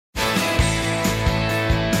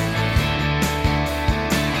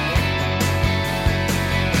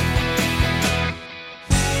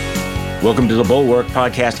Welcome to the Bulwark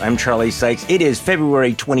Podcast. I'm Charlie Sykes. It is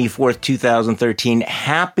February 24th, 2013.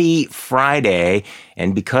 Happy Friday.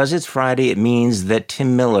 And because it's Friday, it means that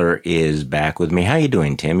Tim Miller is back with me. How you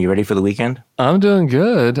doing, Tim? You ready for the weekend? I'm doing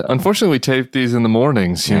good. Unfortunately, we tape these in the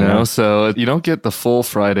mornings, you know, so you don't get the full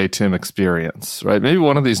Friday Tim experience, right? Maybe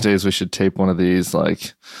one of these days we should tape one of these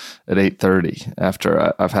like at 8:30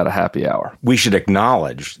 after I've had a happy hour. We should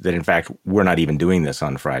acknowledge that, in fact, we're not even doing this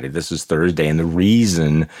on Friday. This is Thursday. And the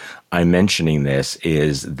reason I'm mentioning this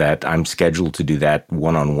is that I'm scheduled to do that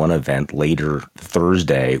one-on-one event later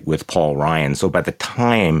Thursday with Paul Ryan. So by the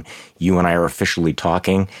time you and I are officially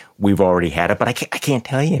talking, we've already had it, but I can't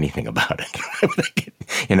tell you anything about it.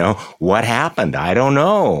 You know, what happened? I don't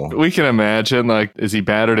know. We can imagine, like, is he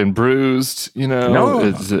battered and bruised? You know,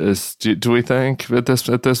 no. Do we think at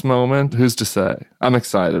this moment? Who's to say? I'm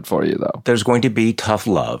excited for you, though. There's going to be tough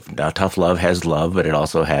love. Now, tough love has love, but it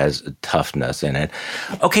also has toughness in it.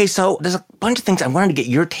 Okay, so there's a bunch of things I wanted to get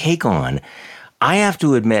your take on. I have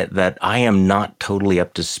to admit that I am not totally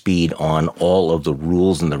up to speed on all of the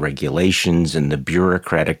rules and the regulations and the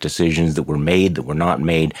bureaucratic decisions that were made, that were not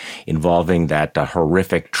made, involving that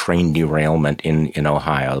horrific train derailment in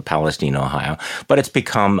Ohio, Palestine, Ohio. But it's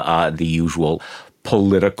become the usual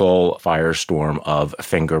political firestorm of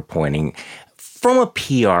finger pointing from a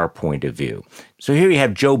PR point of view. So here you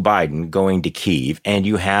have Joe Biden going to Kyiv, and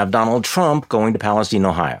you have Donald Trump going to Palestine,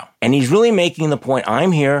 Ohio. And he's really making the point,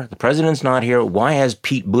 I'm here, the president's not here. Why has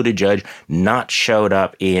Pete Buttigieg not showed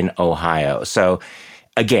up in Ohio? So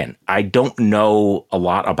again, I don't know a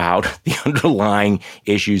lot about the underlying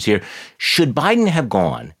issues here. Should Biden have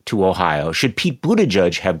gone to Ohio? Should Pete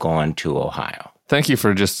Buttigieg have gone to Ohio? Thank you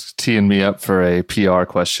for just teeing me up for a PR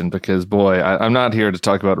question because, boy, I'm not here to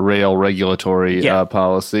talk about rail regulatory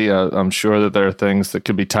policy. I'm sure that there are things that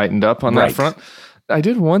could be tightened up on that front. I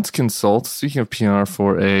did once consult, speaking of PR,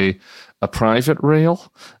 for a private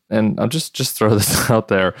rail. And I'll just throw this out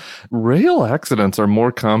there. Rail accidents are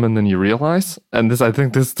more common than you realize. And I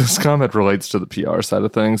think this comment relates to the PR side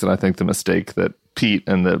of things. And I think the mistake that Pete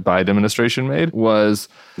and the Biden administration made was,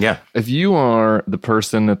 if you are the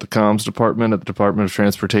person at the comms department at the Department of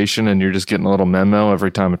Transportation and you're just getting a little memo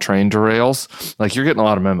every time a train derails, like you're getting a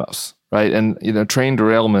lot of memos, right? And, you know, train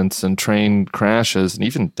derailments and train crashes and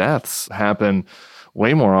even deaths happen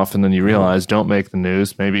way more often than you realize, don't make the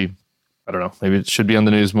news. Maybe, I don't know, maybe it should be on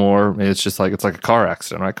the news more. Maybe it's just like, it's like a car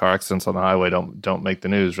accident, right? Car accidents on the highway don't make the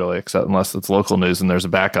news really, except unless it's local news and there's a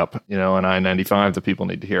backup, you know, on I-95 that people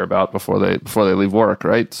need to hear about before they leave work,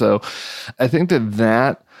 right? So I think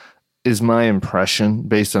that is my impression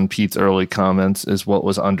based on Pete's early comments is what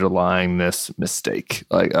was underlying this mistake,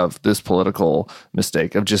 like of this political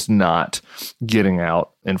mistake of just not getting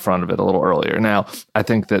out in front of it a little earlier. Now, I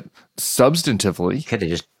think that substantively, could have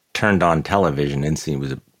just turned on television and seen it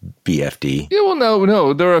was a BFD. Yeah, well,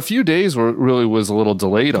 no. There were a few days where it really was a little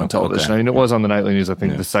delayed on television. Okay. I mean, it was on the nightly news, I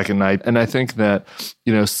think, the second night. And I think that,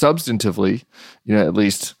 you know, substantively, you know, at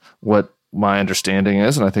least what my understanding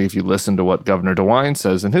is, and I think if you listen to what Governor DeWine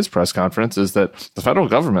says in his press conference, is that the federal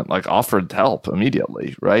government like offered help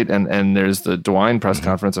immediately, right? And there's the DeWine press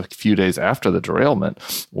conference a few days after the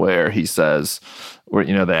derailment where he says, where,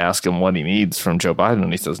 you know, they ask him what he needs from Joe Biden,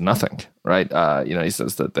 and he says nothing, right? You know, he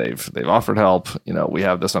says that they've offered help. You know, we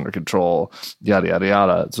have this under control. Yada yada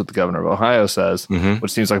yada. That's what the governor of Ohio says,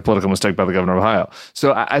 which seems like a political mistake by the governor of Ohio.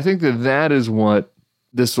 So I think that is what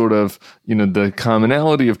this sort of, you know, the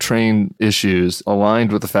commonality of train issues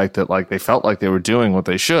aligned with the fact that like they felt like they were doing what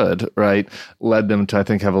they should, right, led them to, I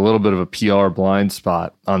think, have a little bit of a PR blind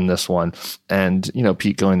spot on this one. And, you know,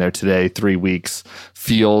 Pete going there today, 3 weeks,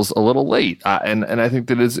 feels a little late. And I think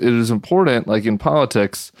that it is important, like in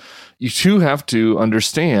politics, you too have to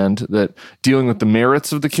understand that dealing with the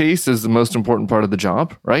merits of the case is the most important part of the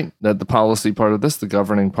job, right? That the policy part of this, the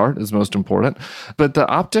governing part, is most important. But the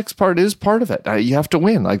optics part is part of it. You have to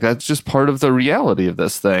win. Like that's just part of the reality of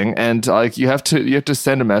this thing. And like you have to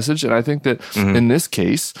send a message. And I think that in this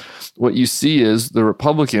case, what you see is the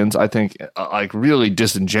Republicans, I think, like really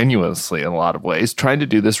disingenuously in a lot of ways, trying to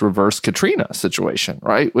do this reverse Katrina situation,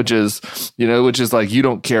 right? Which is like you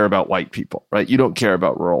don't care about white people, right? You don't care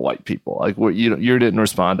about rural white people. Like you didn't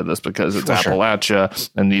respond to this because it's Appalachia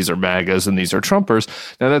and these are MAGAs and these are Trumpers.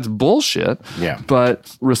 Now that's bullshit. Yeah.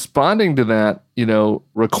 But responding to that, you know,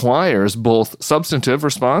 requires both substantive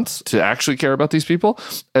response to actually care about these people,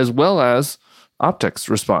 as well as optics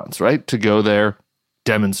response, right? To go there,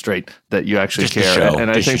 demonstrate that you actually care. And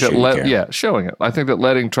I think that showing it. I think that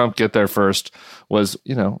letting Trump get there first was,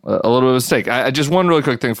 you know, a little bit of a mistake. I just one really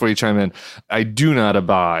quick thing before you chime in. I do not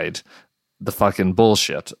abide the fucking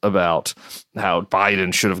bullshit about how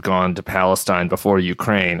Biden should have gone to Palestine before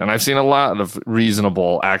Ukraine. And I've seen a lot of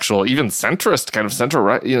reasonable, actual, even centrist, kind of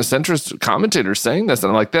center-right, centrist commentators saying this. And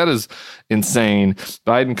I'm like, that is insane.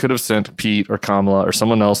 Biden could have sent Pete or Kamala or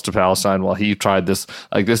someone else to Palestine while he tried this.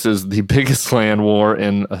 Like, this is the biggest land war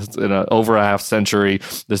in over a half century.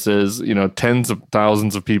 This is, tens of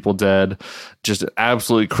thousands of people dead. Just an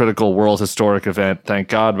absolutely critical world historic event. Thank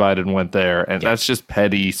God Biden went there. And that's just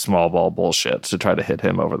petty, small ball bullshit to try to hit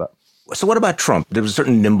him over that. So what about Trump? There was a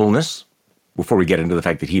certain nimbleness before we get into the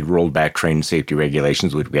fact that he'd rolled back train safety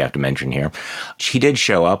regulations, which we have to mention here. He did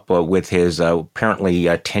show up with his apparently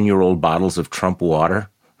 10-year-old bottles of Trump water,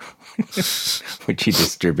 which he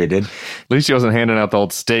distributed. At least he wasn't handing out the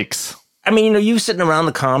old steaks. I mean, you sitting around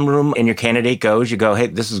the comm room and your candidate goes, you go, hey,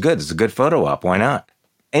 this is good. This is a good photo op. Why not?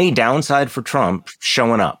 Any downside for Trump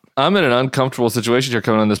showing up? I'm in an uncomfortable situation here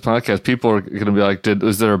coming on this podcast. People are going to be like,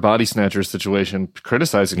 is there a body snatcher situation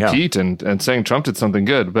criticizing Pete and saying Trump did something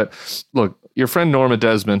good? But look, your friend Norma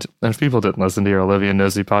Desmond, and if people didn't listen to your Olivia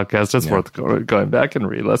Nosey podcast, it's worth going back and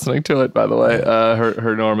re-listening to it, by the way.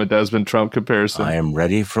 Her Norma Desmond Trump comparison. I am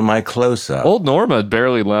ready for my close-up. Old Norma had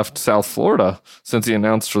barely left South Florida since he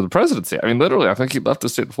announced for the presidency. I mean, literally, I think he left the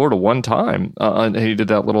state of Florida one time. And he did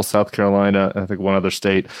that little South Carolina, I think one other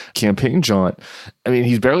state, campaign jaunt. I mean,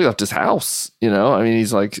 he's barely left his house, I mean,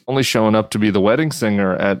 he's like only showing up to be the wedding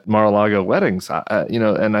singer at Mar-a-Lago weddings,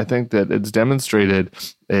 and I think that it's demonstrated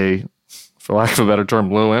for lack of a better term,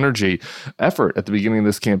 low energy effort at the beginning of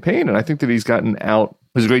this campaign. And I think that he's gotten out.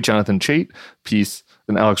 There's a great Jonathan Chait piece,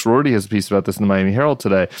 and Alex Rorty has a piece about this in the Miami Herald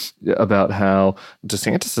today, about how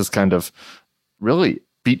DeSantis has kind of really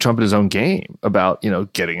beat Trump in his own game about,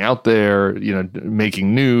 getting out there,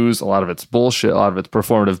 making news. A lot of it's bullshit. A lot of it's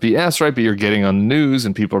performative BS, right? But you're getting on the news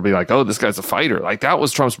and people are being like, oh, this guy's a fighter. Like, that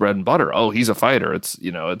was Trump's bread and butter. Oh, he's a fighter. It's,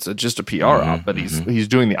 it's just a PR op, but he's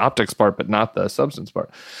doing the optics part, but not the substance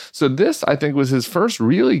part. So this, I think, was his first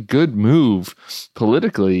really good move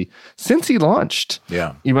politically since he launched.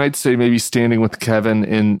 Yeah. You might say maybe standing with Kevin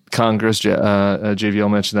in Congress.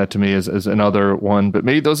 JVL mentioned that to me as another one, but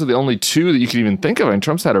maybe those are the only two that you can even think of. And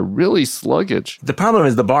Trump's had a really sluggish. The problem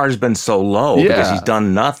is the bar has been so low because he's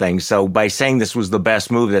done nothing. So by saying this was the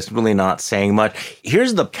best move, that's really not saying much.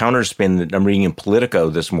 Here's the counterspin that I'm reading in Politico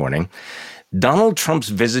this morning. Donald Trump's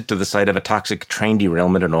visit to the site of a toxic train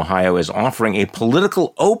derailment in Ohio is offering a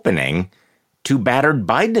political opening to battered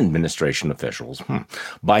Biden administration officials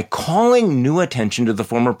by calling new attention to the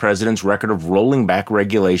former president's record of rolling back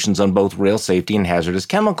regulations on both rail safety and hazardous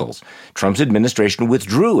chemicals. Trump's administration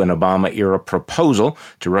withdrew an Obama-era proposal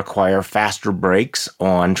to require faster brakes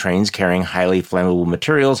on trains carrying highly flammable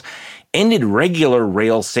materials, ended regular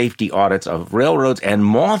rail safety audits of railroads, and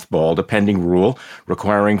mothballed a pending rule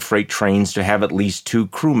requiring freight trains to have at least 2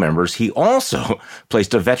 crew members. He also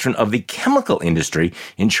placed a veteran of the chemical industry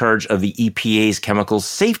in charge of the EPA's Chemicals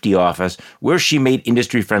Safety Office, where she made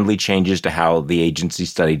industry-friendly changes to how the agency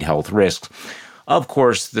studied health risks. Of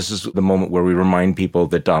course, this is the moment where we remind people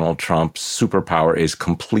that Donald Trump's superpower is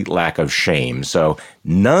complete lack of shame. So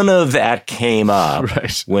none of that came up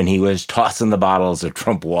when he was tossing the bottles of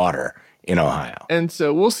Trump water in Ohio. And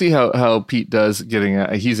so we'll see how Pete does getting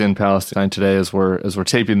he's in Palestine today as we're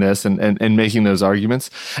taping this and making those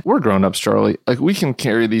arguments. We're grown-ups, Charlie. Like, we can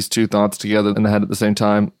carry these two thoughts together in the head at the same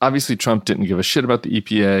time. Obviously, Trump didn't give a shit about the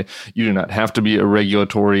EPA. You do not have to be a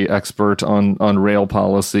regulatory expert on rail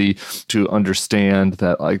policy to understand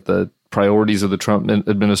that, like, the priorities of the Trump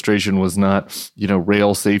administration was not,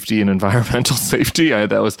 rail safety and environmental safety.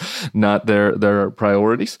 That was not their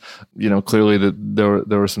priorities. Clearly there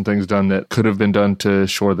were some things done that could have been done to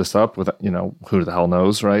shore this up with, who the hell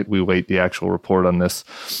knows, right? We wait the actual report on this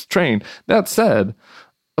train. That said,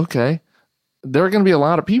 okay, there are going to be a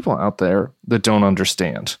lot of people out there that don't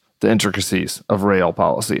understand the intricacies of rail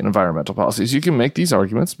policy and environmental policies. You can make these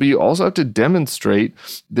arguments, but you also have to demonstrate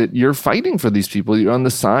that you're fighting for these people. You're on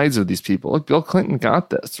the sides of these people. Look, Bill Clinton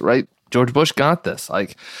got this, right? George Bush got this.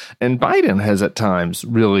 And Biden has at times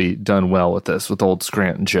really done well with this, with old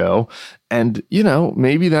Scranton Joe. And,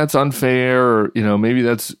 maybe that's unfair, or, maybe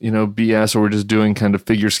that's, BS, or we're just doing kind of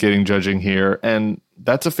figure skating judging here. And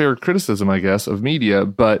that's a fair criticism, I guess, of media.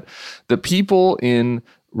 But the people in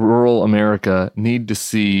rural America need to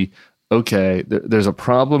see, okay, there's a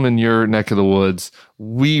problem in your neck of the woods.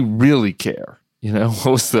 We really care. What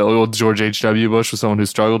was the old George H.W. Bush was someone who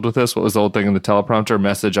struggled with this? What was the old thing in the teleprompter?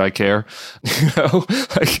 Message, I care.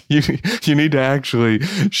 You need to actually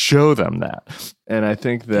show them that. And I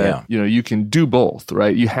think that, you can do both,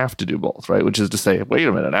 right? You have to do both, right? Which is to say, wait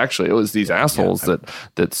a minute, actually, it was these assholes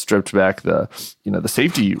that stripped back the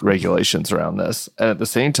safety regulations around this. And at the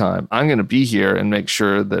same time, I'm going to be here and make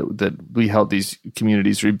sure that we help these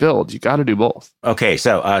communities rebuild. You got to do both. Okay,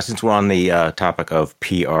 so since we're on the topic of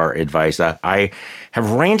PR advice, I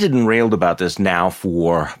have ranted and railed about this now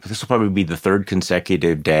this will probably be the third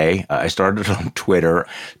consecutive day. I started on Twitter,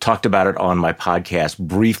 talked about it on my podcast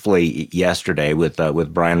briefly yesterday with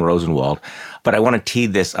Brian Rosenwald, but I want to tee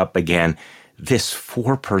this up again. This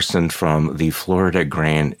foreperson from the Florida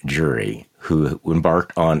grand jury who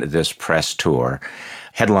embarked on this press tour,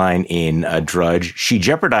 headline in Drudge, she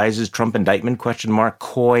jeopardizes Trump indictment, ?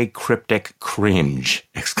 Coy, cryptic, cringe, !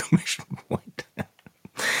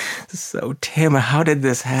 So, Tim, how did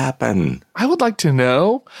this happen? I would like to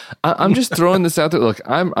know. I'm just throwing this out there. Look,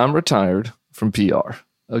 I'm retired from PR.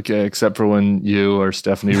 Okay, except for when you or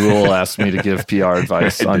Stephanie Ruhle asked me to give PR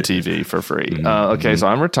advice on TV for free. Okay, so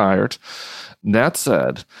I'm retired. That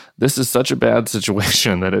said, this is such a bad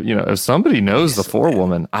situation that if somebody knows the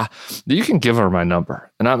forewoman, you can give her my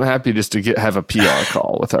number, and I'm happy just to have a PR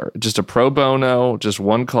call with her, just a pro bono, just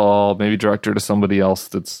one call, maybe direct her to somebody else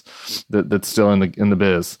that's still in the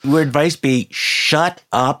biz. Would advice be shut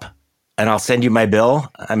up? And I'll send you my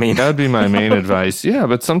bill. I mean, that would be my main advice. Yeah,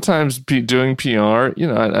 but sometimes doing PR,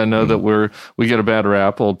 I know that we get a bad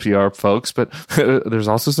rap, old PR folks, but there's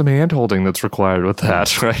also some hand-holding that's required with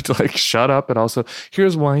that, right? Like, shut up, and also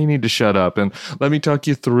here's why you need to shut up, and let me talk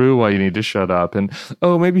you through why you need to shut up, and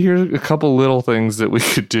maybe here's a couple little things that we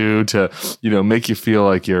could do to make you feel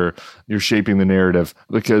like you're shaping the narrative,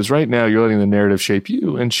 because right now you're letting the narrative shape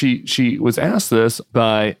you. And she was asked this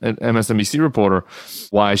by an MSNBC reporter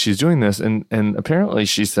why she's doing this, and apparently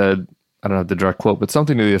she said, I don't have the direct quote, but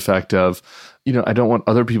something to the effect of, I don't want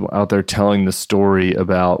other people out there telling the story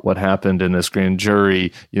about what happened in this grand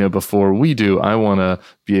jury, before we do. I want to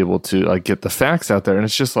be able to get the facts out there. And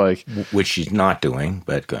it's just like, which she's not doing,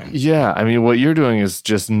 but going. Yeah. I mean, what you're doing is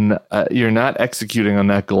just, you're not executing on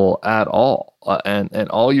that goal at all. And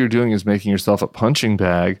all you're doing is making yourself a punching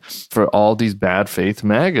bag for all these bad faith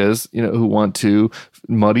MAGAs, who want to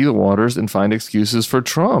muddy the waters and find excuses for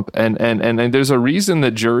Trump. And there's a reason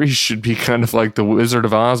that juries should be kind of like the Wizard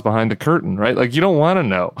of Oz behind the curtain, right? Like, you don't want to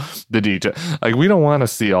know the detail. Like, we don't want to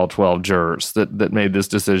see all 12 jurors that made this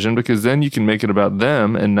decision, because then you can make it about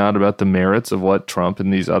them and not about the merits of what Trump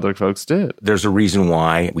and these other folks did. There's a reason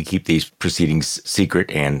why we keep these proceedings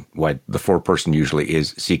secret, and why the foreperson usually is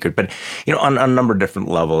secret. But, on a number of different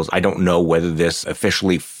levels, I don't know whether this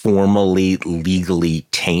officially, formally, legally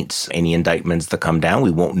taints any indictments that come down.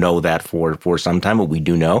 We won't know that for some time. What we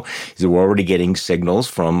do know is that we're already getting signals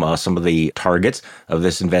from some of the targets of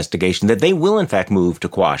this investigation that they will, in fact, move to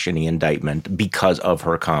quash any indictment because of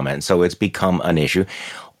her comment. So it's become an issue.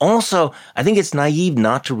 Also, I think it's naive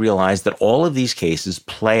not to realize that all of these cases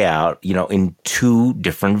play out, in two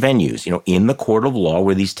different venues, in the court of law,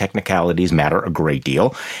 where these technicalities matter a great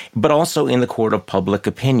deal, but also in the court of public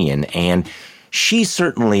opinion. And she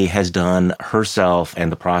certainly has done herself and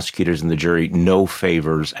the prosecutors and the jury no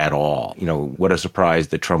favors at all. What a surprise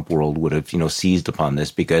the Trump world would have, seized upon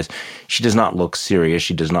this, because she does not look serious.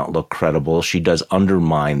 She does not look credible. She does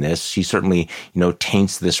undermine this. She certainly,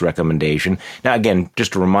 taints this recommendation. Now, again,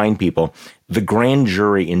 just to remind people, the grand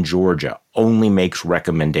jury in Georgia only makes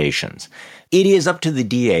recommendations. It is up to the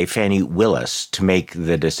DA, Fani Willis, to make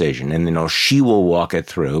the decision, and she will walk it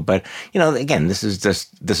through. But again, this is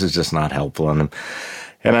just not helpful, and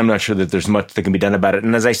I'm not sure that there's much that can be done about it.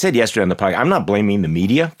 And as I said yesterday on the podcast, I'm not blaming the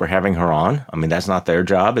media for having her on. I mean, that's not their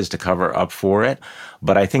job, is to cover up for it.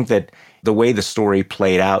 But I think that the way the story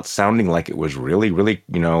played out, sounding like it was really, really,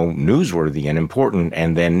 newsworthy and important,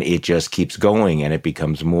 and then it just keeps going and it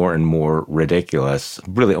becomes more and more ridiculous,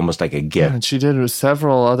 really almost like a gift. Yeah, and she did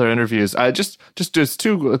several other interviews. I just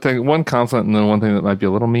two things, one confident and then one thing that might be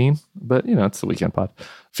a little mean, but it's the Weekend Pod.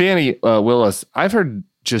 Fani Willis, I've heard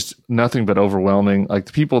just nothing but overwhelming, like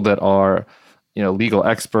the people that are, legal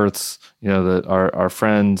experts, that are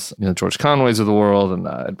friends, George Conway's of the world, and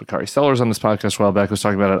Ed Bakari Sellers on this podcast a while back was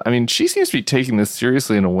talking about it. I mean, she seems to be taking this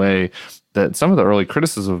seriously in a way that some of the early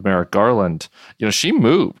criticism of Merrick Garland, she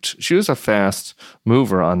moved. She was a fast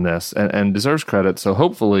mover on this and deserves credit. So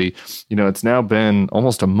hopefully, it's now been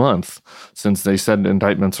almost a month since they said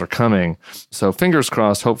indictments are coming. So fingers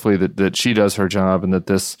crossed, hopefully that she does her job and that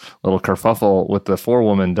this little kerfuffle with the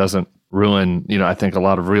forewoman doesn't ruin, I think, a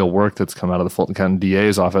lot of real work that's come out of the Fulton County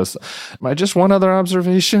DA's office. Just one other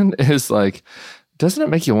observation is doesn't it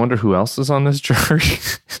make you wonder who else is on this jury?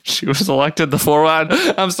 She was elected the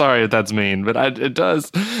 4-1. I'm sorry if that's mean, but it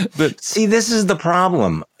does. But see, this is the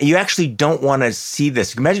problem. You actually don't want to see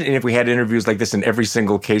this. Imagine if we had interviews like this in every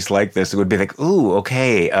single case like this. It would be like, ooh,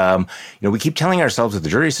 okay. We keep telling ourselves that the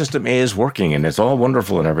jury system is working and it's all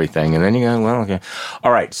wonderful and everything. And then you go, well, okay.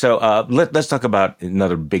 All right. So let's talk about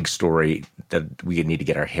another big story that we need to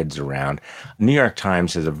get our heads around. New York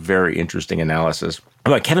Times has a very interesting analysis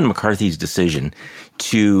about Kevin McCarthy's decision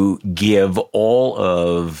to give all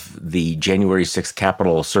of the January 6th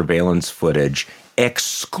Capitol surveillance footage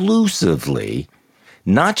exclusively,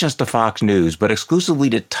 not just to Fox News, but exclusively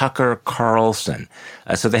to Tucker Carlson.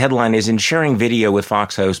 So the headline is, in sharing video with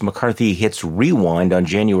Fox host, McCarthy hits rewind on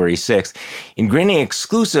January 6th. In granting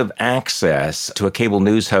exclusive access to a cable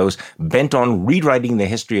news host bent on rewriting the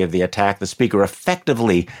history of the attack, the speaker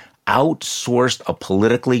effectively outsourced a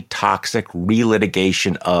politically toxic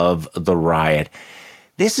relitigation of the riot.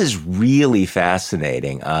 This is really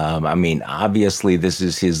fascinating. Obviously, this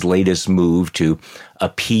is his latest move to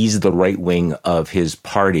appease the right wing of his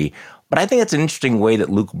party. But I think it's an interesting way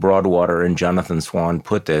that Luke Broadwater and Jonathan Swan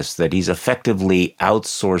put this, that he's effectively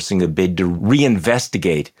outsourcing a bid to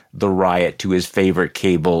reinvestigate the riot to his favorite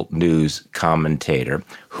cable news commentator,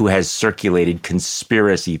 who has circulated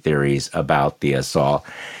conspiracy theories about the assault.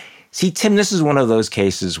 See, Tim, this is one of those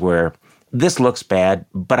cases where this looks bad,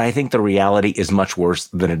 but I think the reality is much worse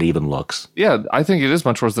than it even looks. Yeah, I think it is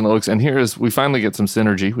much worse than it looks. And we finally get some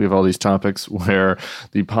synergy. We have all these topics where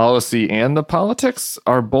the policy and the politics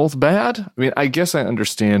are both bad. I mean, I guess I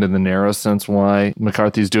understand in the narrow sense why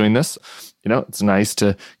McCarthy's doing this. It's nice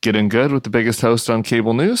to get in good with the biggest host on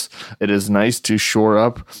cable news. It is nice to shore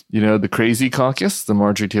up, the crazy caucus, the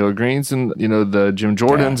Marjorie Taylor Greens and, the Jim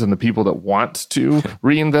Jordans and the people that want to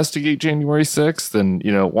reinvestigate January 6th and,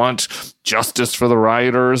 want justice for the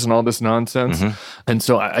rioters and all this nonsense. Mm-hmm. And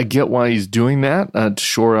so I get why he's doing that to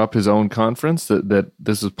shore up his own conference, that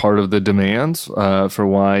this is part of the demands for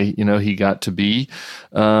why, he got to be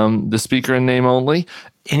the speaker in name only.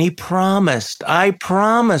 And I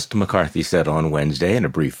promised, McCarthy said on Wednesday in a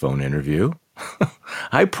brief phone interview,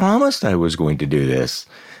 I promised I was going to do this.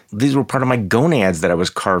 These were part of my gonads that I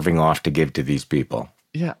was carving off to give to these people.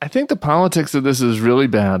 Yeah, I think the politics of this is really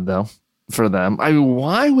bad, though, for them. I mean,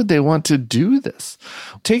 why would they want to do this?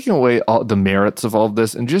 Taking away all the merits of all of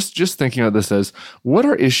this and just thinking of this as, what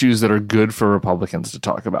are issues that are good for Republicans to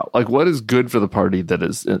talk about? Like, what is good for the party that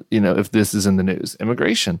is, if this is in the news?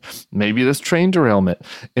 Immigration, maybe this train derailment,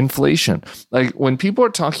 inflation. Like, when people are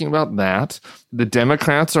talking about that, the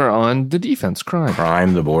Democrats are on the defense,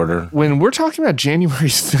 crime, the border. When we're talking about January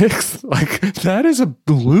 6th, like, that is a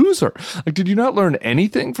loser. Like, did you not learn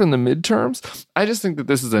anything from the midterms? I just think that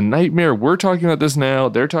this is a nightmare. We're talking about this now.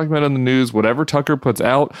 They're talking about it on the news. Whatever Tucker puts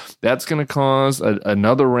out, that's going to cause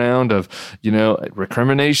another round of,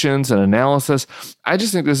 recriminations and analysis. I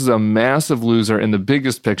just think this is a massive loser in the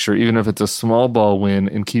biggest picture, even if it's a small ball win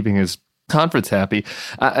in keeping his conference happy.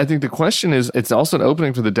 I think the question is, it's also an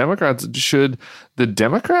opening for the Democrats. Should the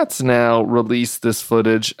Democrats now release this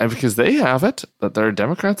footage? And because they have it, but there are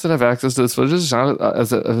Democrats that have access to this footage,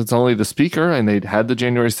 it's only the speaker, and they'd had the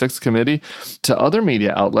January 6th committee, to other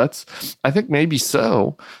media outlets. I think maybe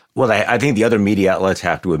so. Well, I think the other media outlets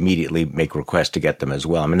have to immediately make requests to get them as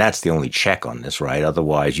well. I mean, that's the only check on this, right?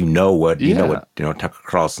 Otherwise, you know what Tucker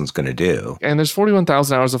Carlson's going to do. And there's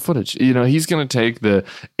 41,000 hours of footage. He's going to take the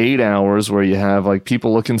 8 hours where you have like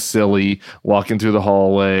people looking silly, walking through the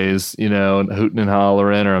hallways, and hooting and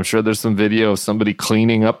hollering, or I'm sure there's some video of somebody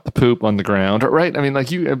cleaning up the poop on the ground, right? I mean, like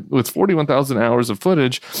with 41,000 hours of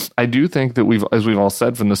footage, I do think that as we've all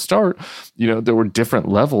said from the start, there were different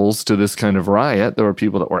levels to this kind of riot. There were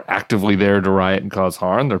people that were actively there to riot and cause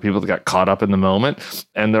harm. There are people that got caught up in the moment.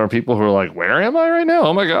 And there are people who are like, where am I right now?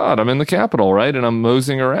 Oh my God, I'm in the Capitol, right? And I'm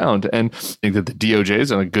moseying around. And I think that the DOJ has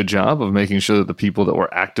done a good job of making sure that the people that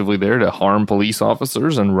were actively there to harm police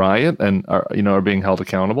officers and riot and are being held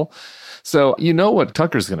accountable. So what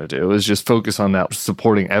Tucker's going to do is just focus on that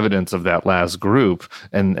supporting evidence of that last group.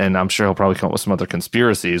 And I'm sure he'll probably come up with some other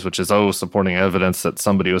conspiracies, which is, supporting evidence that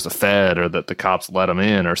somebody was a Fed or that the cops let him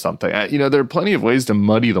in or something. There are plenty of ways to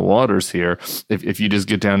muddy the waters here if you just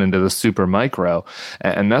get down into the super micro.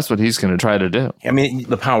 And that's what he's going to try to do. I mean,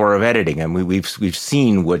 the power of editing. I mean, we've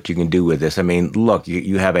seen what you can do with this. I mean, look,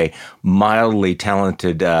 you have a mildly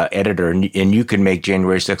talented editor, and you can make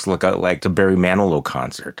January 6th look like the Barry Manilow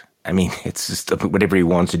concert. I mean, it's just whatever he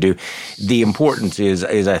wants to do. The importance is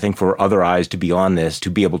I think, for other eyes to be on this,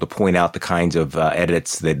 to be able to point out the kinds of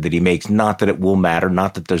edits that he makes. Not that it will matter,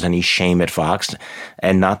 not that there's any shame at Fox,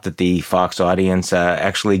 and not that the Fox audience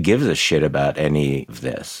actually gives a shit about any of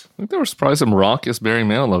this. I think there was probably some raucous Barry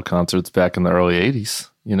Manilow concerts back in the early 80s.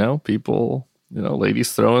 You know, people,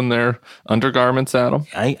 ladies throwing their undergarments at him.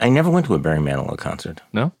 I never went to a Barry Manilow concert.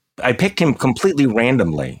 No? I picked him completely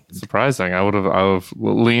randomly. Surprising. I would have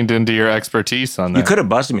leaned into your expertise on that. You could have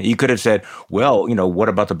busted me. You could have said, well, what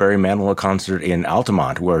about the Barry Manilow concert in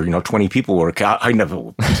Altamont where, 20 people were...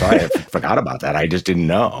 I forgot about that. I just didn't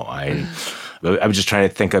know. I was just trying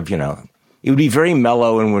to think of, it would be very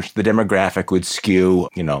mellow, in which the demographic would skew,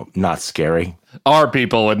 not scary. Our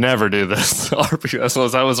people would never do this.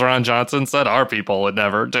 That was Ron Johnson said. Our people would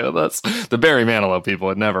never do this. The Barry Manilow people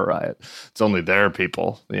would never riot. It's only their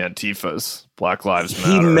people, the Antifas, Black Lives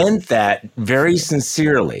Matter. He meant that very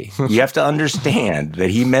sincerely. You have to understand that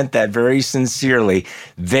he meant that very sincerely.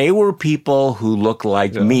 They were people who looked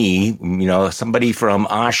like me, somebody from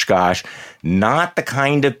Oshkosh, not the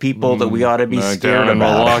kind of people that we ought to be scared down in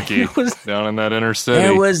about. Milwaukee, down in that inner city.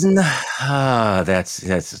 There was no... that's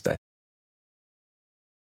just...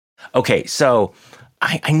 Okay, so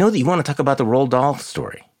I know that you want to talk about the Roald Dahl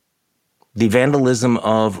story, the vandalism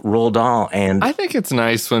of Roald Dahl, and I think it's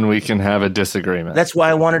nice when we can have a disagreement. That's why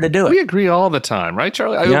I wanted to do it. We agree all the time, right,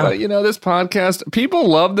 Charlie? This podcast, people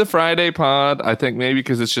love the Friday pod. I think maybe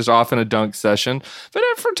because it's just often a dunk session, but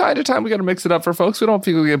from time to time we got to mix it up for folks. We don't want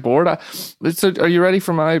people to get bored. So, are you ready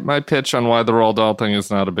for my pitch on why the Roald Dahl thing is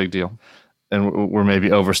not a big deal, and we're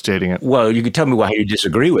maybe overstating it? Well, you could tell me why you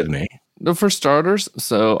disagree with me. For starters,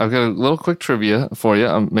 so I've got a little quick trivia for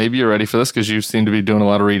you. Maybe you're ready for this because you seem to be doing a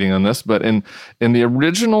lot of reading on this. But in the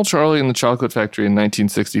original Charlie and the Chocolate Factory in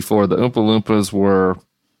 1964, the Oompa Loompas were,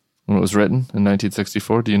 when it was written in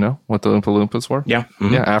 1964, do you know what the Oompa Loompas were? Yeah.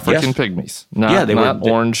 Mm-hmm. Yeah, African pygmies. Not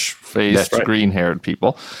orange-faced, green-haired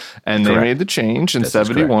people. And they made the change in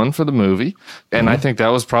 71 for the movie. And I think that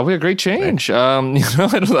was probably a great change. Right.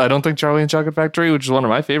 I don't think Charlie and the Chocolate Factory, which is one of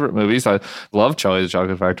my favorite movies. I love Charlie and the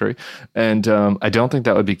Chocolate Factory. And I don't think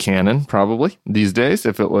that would be canon, probably, these days,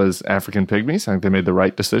 if it was African pygmies. I think they made the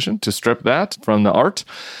right decision to strip that from the art.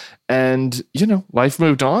 And, life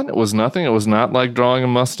moved on. It was nothing. It was not like drawing a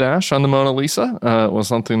mustache on the Mona Lisa. It was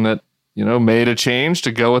something that, made a change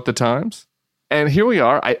to go with the times. And here we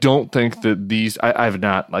are. I don't think that these, I've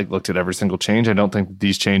not looked at every single change. I don't think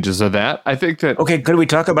these changes are that. I think that. Okay, could we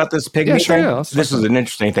talk about this pygmy thing? Yeah, this is an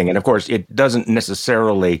interesting thing. And of course, it doesn't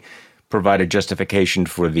necessarily provide a justification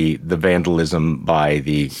for the vandalism by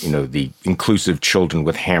the inclusive children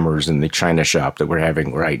with hammers in the china shop that we're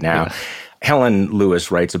having right now. Yeah. Helen Lewis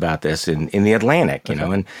writes about this in The Atlantic,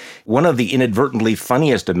 and one of the inadvertently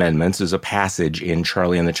funniest amendments is a passage in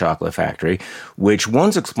Charlie and the Chocolate Factory, which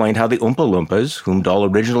once explained how the Oompa Loompas, whom Dahl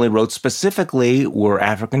originally wrote specifically were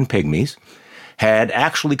African pygmies, had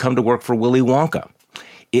actually come to work for Willy Wonka.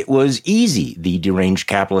 It was easy, the deranged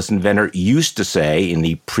capitalist inventor used to say in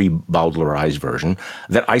the pre-Bowdlerized version,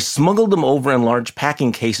 that I smuggled them over in large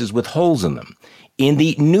packing cases with holes in them. In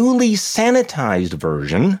the newly sanitized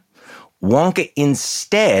version, Wonka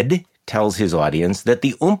instead tells his audience that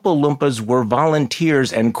the Oompa Loompas were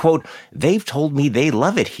volunteers and, quote, they've told me they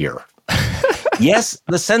love it here. Yes,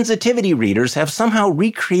 the sensitivity readers have somehow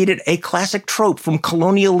recreated a classic trope from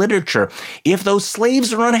colonial literature. If those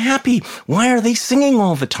slaves are unhappy, why are they singing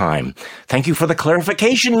all the time? Thank you for the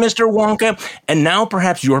clarification, Mr. Wonka. And now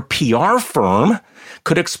perhaps your PR firm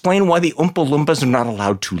could explain why the Oompa Loompas are not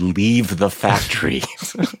allowed to leave the factory.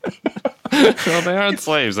 Well, they aren't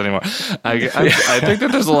slaves anymore. I think that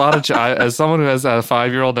there's a lot of, as someone who has a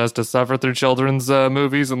 5-year-old has to suffer through children's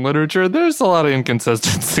movies and literature, there's a lot of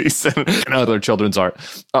inconsistencies in other children's art.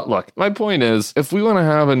 Look, my point is, if we want to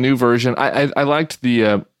have a new version, I liked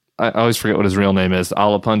the, I always forget what his real name is,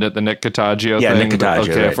 Ala Pundit, the Nick Cottagio thing. Yeah, Nick Cottagio.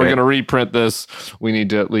 Okay, if we're going to reprint this, we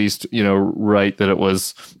need to at least, write that it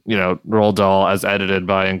was, Roald Dahl as edited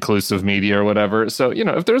by Inclusive Media or whatever. So,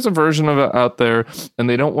 if there's a version of it out there and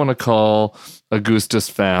they don't want to call Augustus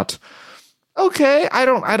fat, okay, I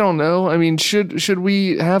don't know. I mean, should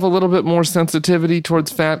we have a little bit more sensitivity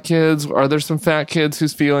towards fat kids? Are there some fat kids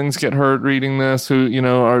whose feelings get hurt reading this, who,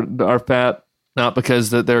 are fat? Not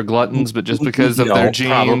because that they're gluttons, but just because of their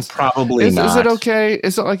genes. Probably not. Is it okay?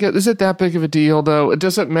 Is it that big of a deal, though? It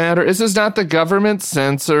doesn't matter. Is this not the government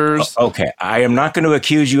censors? Okay, I am not going to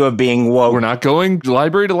accuse you of being woke. We're not going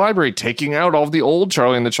library to library, taking out all of the old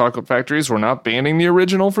Charlie and the Chocolate Factories. We're not banning the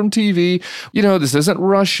original from TV. This isn't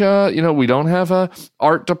Russia. We don't have a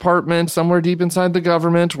art department somewhere deep inside the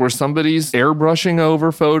government where somebody's airbrushing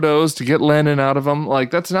over photos to get Lenin out of them. Like,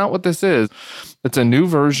 that's not what this is. It's a new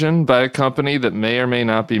version by a company that may or may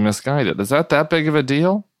not be misguided. Is that big of a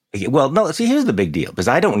deal? Well, no, see, here's the big deal, because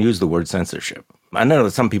I don't use the word censorship. I know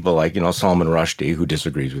that some people like, Salman Rushdie, who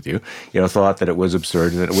disagrees with you, thought that it was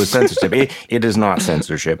absurd and that it was censorship. It is not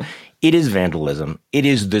censorship. It is vandalism. It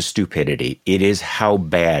is the stupidity. It is how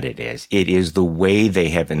bad it is. It is the way they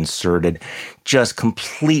have inserted just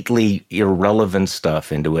completely irrelevant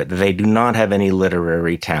stuff into it. They do not have any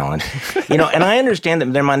literary talent. And I understand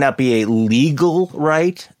that there might not be a legal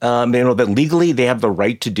right, that legally they have the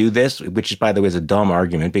right to do this, which is, by the way, is a dumb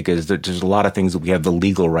argument because there's a lot of things that we have the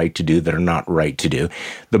legal right to do that are not right to do.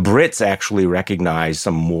 The Brits actually recognize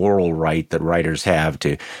some moral right that writers have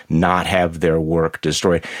to not have their work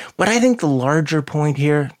destroyed. But I think the larger point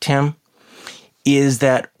here, Tim, is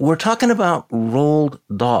that we're talking about Roald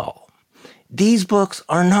Dahl. These books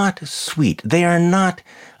are not sweet. They are not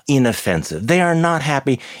inoffensive. They are not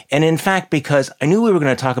happy. And in fact, because I knew we were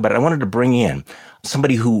going to talk about it, I wanted to bring in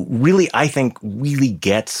somebody who really, I think, really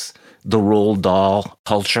gets the Roald Dahl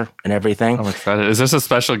culture and everything. I'm excited. Is this a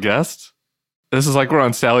special guest? This is like we're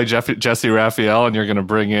on Sally Jesse Raphael, and you're going to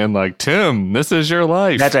bring in like, Tim, this is your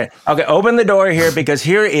life. That's right. Okay, open the door here, because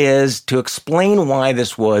here is, to explain why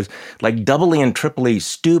this was like doubly and triply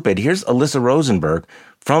stupid, here's Alyssa Rosenberg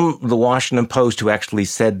from the Washington Post, who actually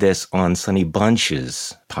said this on Sonny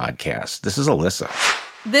Bunch's podcast. This is Alyssa.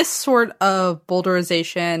 This sort of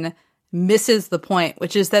boulderization misses the point,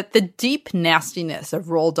 which is that the deep nastiness of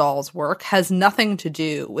Roald Dahl's work has nothing to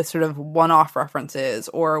do with sort of one-off references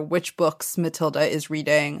or which books Matilda is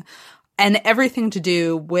reading, and everything to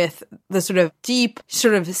do with the sort of deep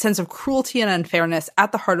sort of sense of cruelty and unfairness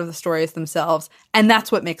at the heart of the stories themselves, and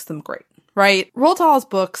that's what makes them great. Right? Roald Dahl's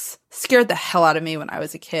books scared the hell out of me when I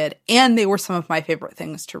was a kid, and they were some of my favorite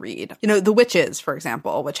things to read. The Witches, for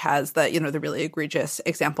example, which has the, the really egregious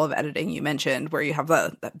example of editing you mentioned, where you have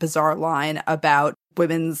that bizarre line about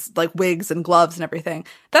women's like wigs and gloves and everything.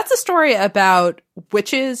 That's a story about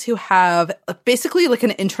witches who have basically like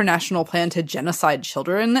an international plan to genocide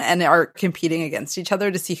children and are competing against each other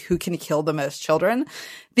to see who can kill the most children.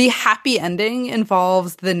 The happy ending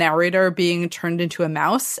involves the narrator being turned into a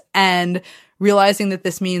mouse and realizing that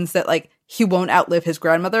this means that like he won't outlive his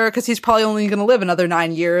grandmother because he's probably only going to live another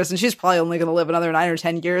 9 years and she's probably only going to live another 9 or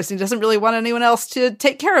 10 years. And he doesn't really want anyone else to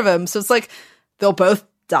take care of him. So it's like they'll both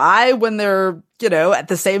die when they're, at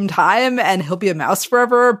the same time, and he'll be a mouse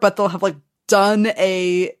forever, but they'll have like done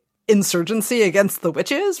a insurgency against the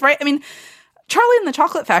witches, right? I mean, Charlie and the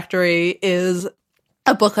Chocolate Factory is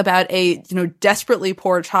a book about a, desperately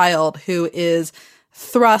poor child who is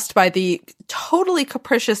thrust by the totally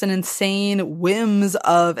capricious and insane whims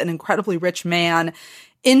of an incredibly rich man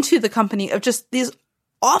into the company of just these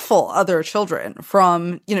awful other children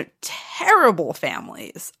from, terrible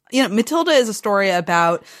families. Matilda is a story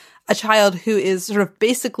about a child who is sort of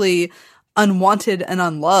basically unwanted and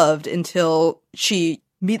unloved until she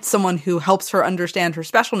meets someone who helps her understand her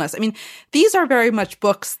specialness. I mean, these are very much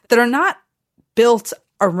books that are not built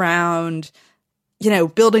around,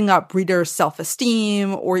 building up readers'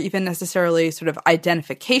 self-esteem or even necessarily sort of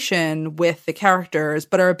identification with the characters,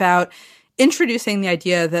 but are about introducing the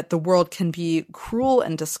idea that the world can be cruel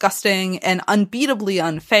and disgusting and unbeatably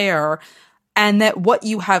unfair, and that what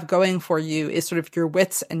you have going for you is sort of your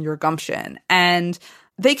wits and your gumption. And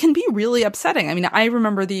they can be really upsetting. I mean, I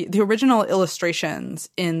remember the original illustrations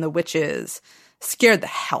in The Witches scared the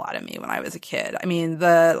hell out of me when I was a kid. I mean,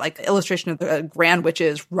 the illustration of the Grand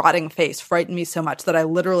Witch's rotting face frightened me so much that I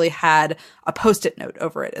literally had a Post-it note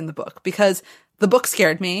over it in the book, because the book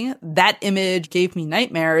scared me. That image gave me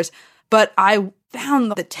nightmares, but I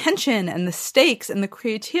found the tension and the stakes and the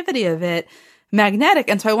creativity of it magnetic.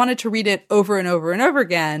 And so I wanted to read it over and over and over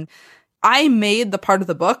again. I made the part of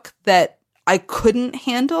the book that I couldn't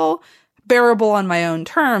handle bearable on my own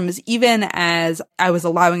terms, even as I was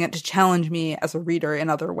allowing it to challenge me as a reader in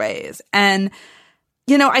other ways. And,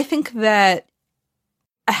 I think that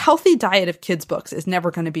a healthy diet of kids' books is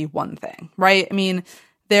never going to be one thing, right? I mean,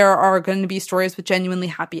 there are going to be stories with genuinely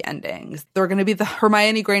happy endings. There are going to be the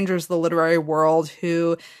Hermione Grangers of the literary world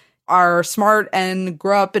who are smart and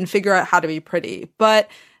grow up and figure out how to be pretty. But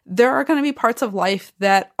there are going to be parts of life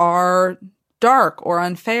that are dark or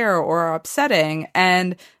unfair or upsetting.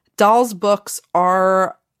 And Dahl's books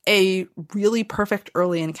are a really perfect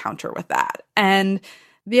early encounter with that. And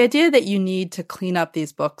the idea that you need to clean up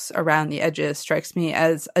these books around the edges strikes me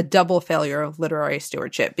as a double failure of literary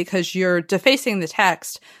stewardship, because you're defacing the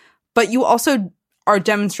text, but you also are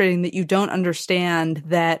demonstrating that you don't understand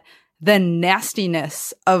that the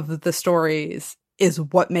nastiness of the stories is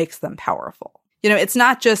what makes them powerful. It's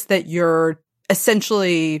not just that you're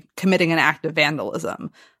essentially committing an act of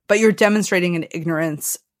vandalism, but you're demonstrating an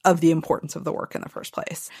ignorance of the importance of the work in the first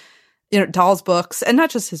place. Dahl's books, and not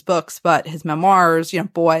just his books, but his memoirs,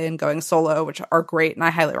 Boy and Going Solo, which are great, and I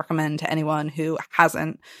highly recommend to anyone who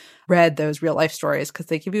hasn't read those real life stories, because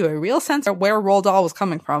they give you a real sense of where Roald Dahl was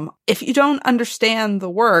coming from. If you don't understand the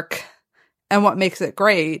work and what makes it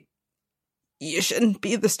great, you shouldn't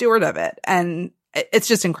be the steward of it. And it's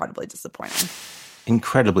just incredibly disappointing.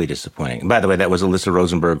 Incredibly disappointing. By the way, that was Alyssa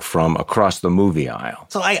Rosenberg from Across the Movie Aisle.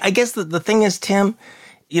 So I guess the thing is, Tim,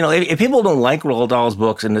 if people don't like Roald Dahl's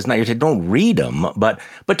books, and it's not your take, don't read them, but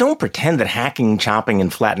don't pretend that hacking, chopping,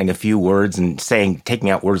 and flattening a few words and taking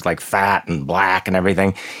out words like fat and black and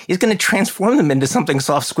everything is going to transform them into something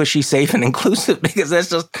soft, squishy, safe, and inclusive, because that's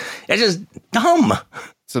just dumb.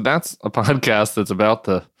 So that's a podcast that's about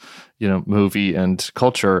the, movie and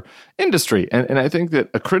culture industry. And I think that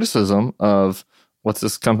a criticism of what's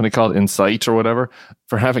this company called, Insight or whatever,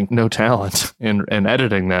 for having no talent in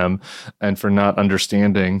editing them and for not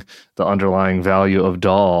understanding the underlying value of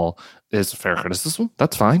Dahl is a fair criticism.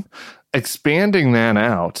 That's fine. Expanding that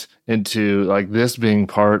out into this being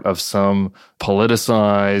part of some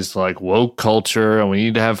politicized woke culture, and we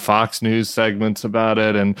need to have Fox News segments about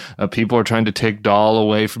it, and people are trying to take Dahl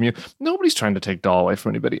away from you. Nobody's trying to take Dahl away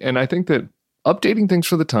from anybody. And I think that updating things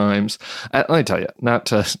for the times, let me tell you, not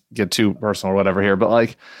to get too personal or whatever here,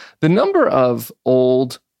 but the number of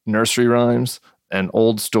old nursery rhymes and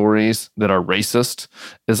old stories that are racist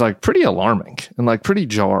is pretty alarming and pretty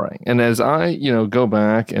jarring. And as I, go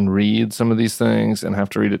back and read some of these things and have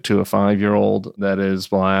to read it to a 5-year-old that is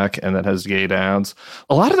black and that has gay dads,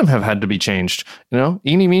 a lot of them have had to be changed.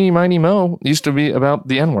 Eeny, meeny, miny, mo used to be about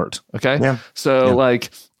the N-word. Okay. Yeah. So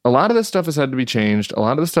a lot of this stuff has had to be changed. A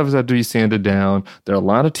lot of this stuff has had to be sanded down. There are a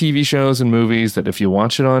lot of TV shows and movies that if you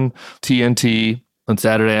watch it on TNT on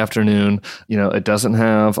Saturday afternoon, it doesn't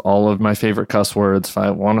have all of my favorite cuss words. If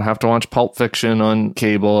I want to have to watch Pulp Fiction on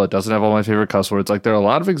cable, it doesn't have all my favorite cuss words. There are a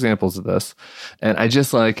lot of examples of this. And I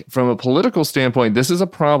just from a political standpoint, this is a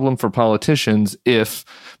problem for politicians if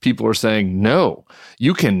people are saying, no,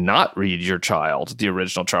 you cannot read your child the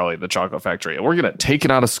original Charlie and the Chocolate Factory. And we're going to take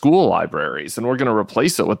it out of school libraries and we're going to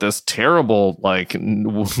replace it with this terrible,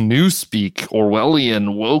 newspeak,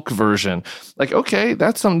 Orwellian woke version. Okay,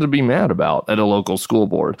 that's something to be mad about at a local school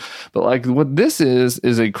board. But what this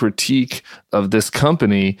is a critique of this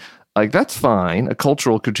company. That's fine. A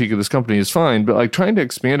cultural critique of this company is fine, but trying to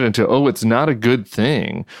expand it into, it's not a good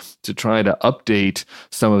thing to try to update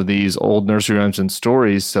some of these old nursery rhymes and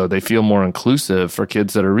stories so they feel more inclusive for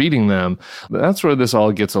kids that are reading them. That's where this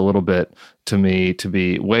all gets a little bit, to me, to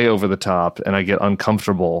be way over the top, and I get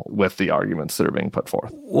uncomfortable with the arguments that are being put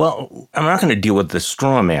forth. Well, I'm not going to deal with the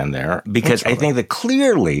straw man there, because I think that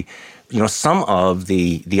clearly some of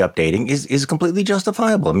the updating is completely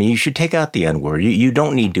justifiable. I mean, you should take out the N-word. You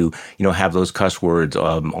don't need to, have those cuss words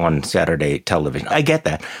on Saturday television. I get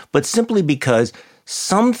that. But simply because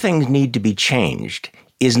some things need to be changed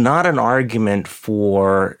is not an argument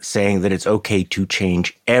for saying that it's okay to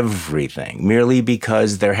change everything. Merely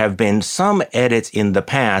because there have been some edits in the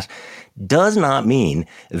past does not mean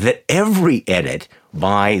that every edit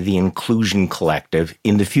by the Inclusion Collective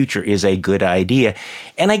in the future is a good idea.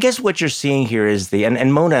 And I guess what you're seeing here is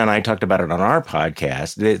and Mona and I talked about it on our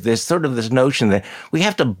podcast, there's sort of this notion that we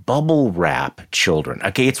have to bubble wrap children.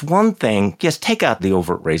 Okay, it's one thing, yes, take out the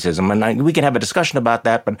overt racism, and we can have a discussion about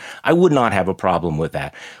that, but I would not have a problem with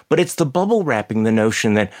that. But it's the bubble wrapping the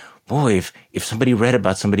notion that, boy, if somebody read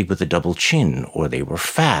about somebody with a double chin, or they were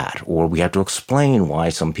fat, or we have to explain why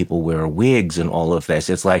some people wear wigs and all of this,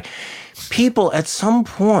 it's people at some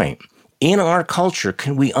point in our culture,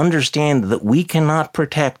 can we understand that we cannot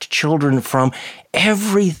protect children from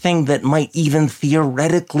everything that might even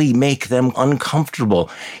theoretically make them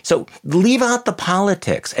uncomfortable? So leave out the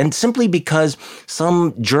politics. And simply because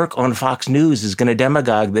some jerk on Fox News is going to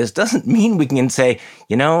demagogue this doesn't mean we can say,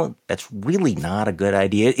 that's really not a good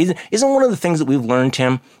idea. Isn't one of the things that we've learned,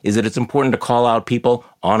 Tim, is that it's important to call out people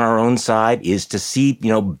on our own side, is to see,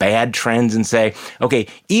 bad trends and say, okay,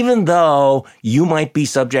 even though you might be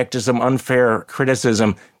subject to some unfair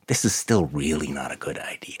criticism, this is still really not a good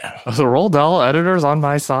idea. Are the Roald Dahl editors on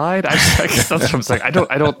my side? I guess that's what I'm saying. I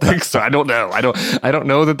don't think so. I don't know. I don't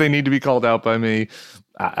know that they need to be called out by me.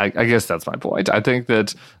 I guess that's my point. I think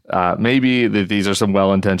that maybe that these are some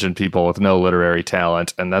well-intentioned people with no literary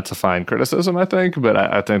talent, and that's a fine criticism, I think. But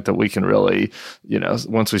I think that we can really,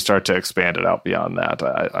 once we start to expand it out beyond that,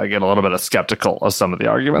 I get a little bit of skeptical of some of the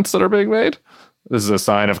arguments that are being made. This is a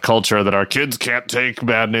sign of culture that our kids can't take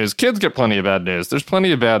bad news. Kids get plenty of bad news. There's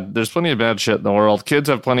plenty of bad shit in the world. Kids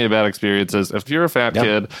have plenty of bad experiences. If you're a fat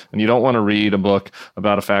kid and you don't want to read a book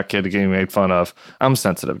about a fat kid getting made fun of, I'm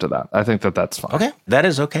sensitive to that. I think that that's fine. Okay, that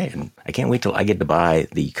is okay. And I can't wait till I get to buy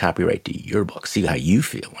the copyright to your book. See how you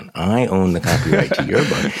feel when I own the copyright to your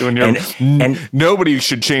book. and nobody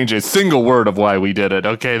should change a single word of why we did it.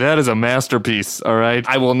 Okay, that is a masterpiece. All right,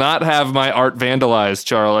 I will not have my art vandalized,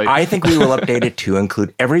 Charlie. I think we will update it to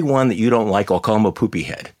include everyone that you don't like. I'll call him a poopy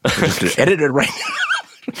head. Just edit it right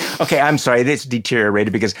now. Okay, I'm sorry. This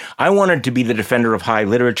deteriorated because I wanted to be the defender of high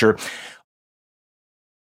literature.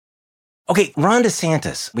 Okay, Ron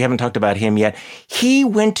DeSantis, we haven't talked about him yet. He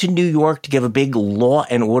went to New York to give a big law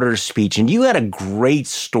and order speech, and you had a great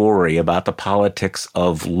story about the politics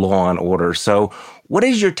of law and order. So what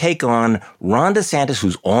is your take on Ron DeSantis,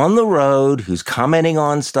 who's on the road, who's commenting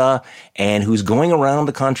on stuff, and who's going around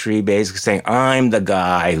the country basically saying, I'm the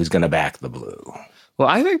guy who's going to back the blue? Well,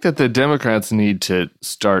 I think that the Democrats need to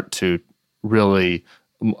start to really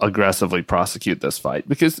aggressively prosecute this fight,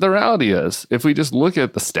 because the reality is, if we just look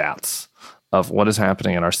at the stats of what is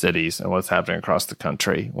happening in our cities and what's happening across the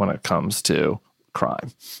country when it comes to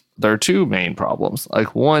crime, there are two main problems.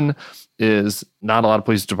 Like, one is not a lot of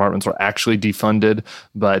police departments are actually defunded,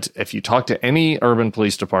 but if you talk to any urban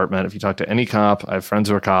police department, if you talk to any cop, I have friends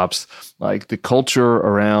who are cops, like the culture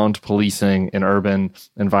around policing in urban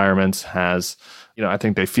environments has, I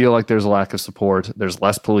think they feel like there's a lack of support. There's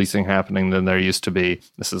less policing happening than there used to be.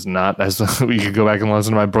 This is not, as we could go back and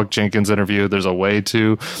listen to my Brooke Jenkins interview, there's a way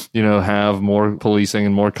to, have more policing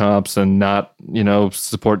and more cops and not,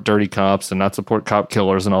 support dirty cops and not support cop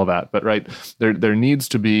killers and all that. But there needs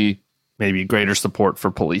to be maybe greater support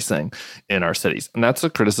for policing in our cities. And that's a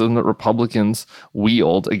criticism that Republicans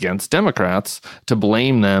wield against Democrats to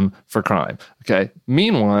blame them for crime. Okay.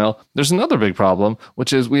 Meanwhile, there's another big problem,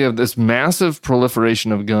 which is we have this massive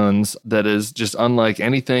proliferation of guns that is just unlike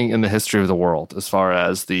anything in the history of the world as far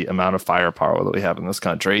as the amount of firepower that we have in this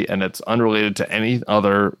country. And it's unrelated to any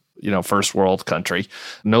other, first world country.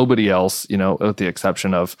 Nobody else, with the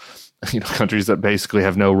exception of countries that basically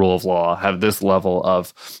have no rule of law, have this level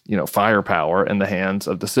of, firepower in the hands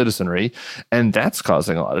of the citizenry. And that's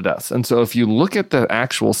causing a lot of deaths. And so if you look at the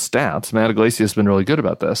actual stats, Matt Iglesias has been really good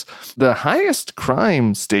about this. The highest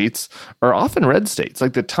crime states are often red states.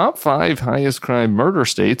 Like the top 5 highest crime murder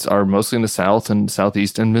states are mostly in the South and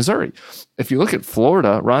Southeast and Missouri. If you look at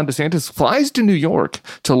Florida, Ron DeSantis flies to New York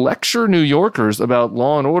to lecture New Yorkers about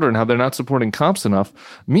law and order and how they're not supporting cops enough.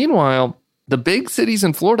 Meanwhile, the big cities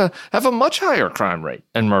in Florida have a much higher crime rate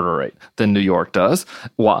and murder rate than New York does.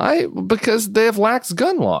 Why? Because they have lax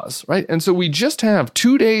gun laws, right? And so we just have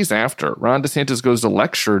 2 days after Ron DeSantis goes to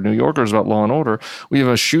lecture New Yorkers about law and order, we have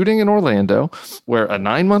a shooting in Orlando where a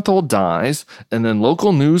 9-month-old dies, and then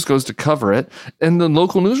local news goes to cover it, and the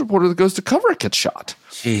local news reporter that goes to cover it gets shot.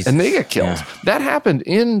 Jesus. And they get killed. Yeah. That happened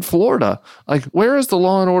in Florida. Like, where is the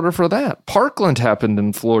law and order for that? Parkland happened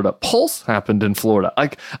in Florida. Pulse happened in Florida.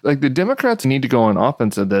 Like the Democrats need to go on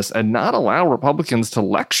offense in this and not allow Republicans to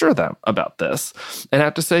lecture them about this and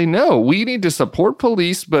have to say, no, we need to support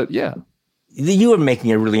police. But yeah. You are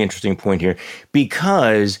making a really interesting point here,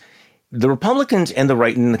 because the Republicans and the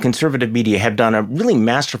right and the conservative media have done a really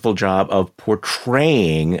masterful job of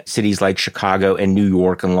portraying cities like Chicago and New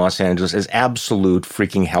York and Los Angeles as absolute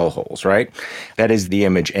freaking hellholes, right? That is the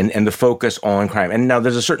image and the focus on crime. And now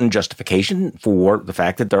there's a certain justification for the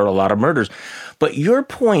fact that there are a lot of murders. But your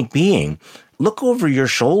point being, look over your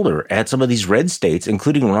shoulder at some of these red states,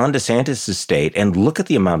 including Ron DeSantis' state, and look at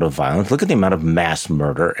the amount of violence, look at the amount of mass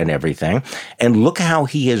murder and everything, and look how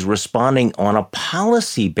he is responding on a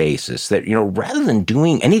policy basis that, rather than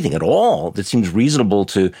doing anything at all that seems reasonable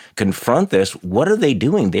to confront this, what are they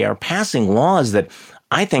doing? They are passing laws that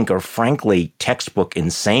I think are frankly textbook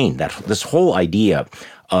insane. That this whole idea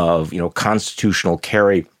of, constitutional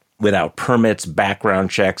carry without permits,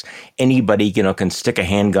 background checks, anybody, can stick a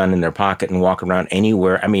handgun in their pocket and walk around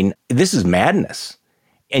anywhere. I mean, this is madness.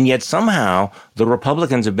 And yet somehow the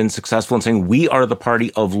Republicans have been successful in saying we are the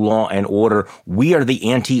party of law and order. We are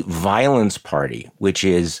the anti-violence party, which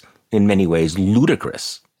is in many ways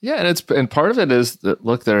ludicrous. Yeah, and part of it is that,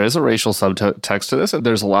 look, there is a racial subtext to this.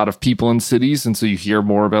 There's a lot of people in cities, and so you hear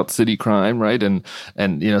more about city crime, right? And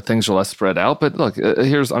things are less spread out. But look,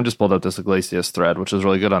 I'm just pulled up this Iglesias thread, which is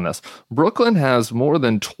really good on this. Brooklyn has more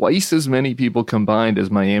than twice as many people combined as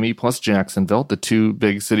Miami plus Jacksonville, the two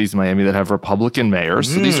big cities in Miami that have Republican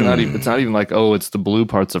mayors. So these are not even, it's not even like, oh, it's the blue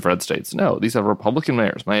parts of red states. No, these have Republican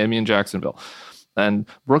mayors, Miami and Jacksonville. And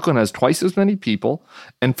Brooklyn has twice as many people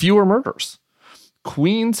and fewer murders.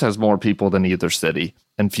 Queens has more people than either city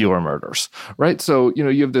and fewer murders, right? So,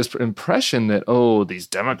 you have this impression that, these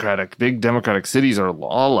big democratic cities are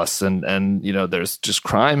lawless and there's just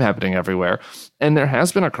crime happening everywhere. And there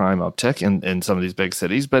has been a crime uptick in some of these big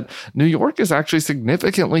cities, but New York is actually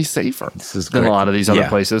significantly safer than a lot of these other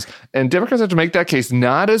places. And Democrats have to make that case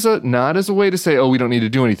not as a way to say, we don't need to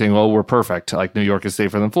do anything. We're perfect. Like New York is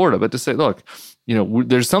safer than Florida, but to say, look,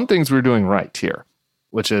 there's some things we're doing right here,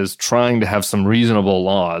 which is trying to have some reasonable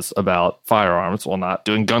laws about firearms. Well, not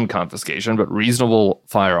doing gun confiscation, but reasonable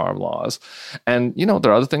firearm laws. And,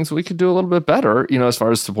 there are other things we could do a little bit better, as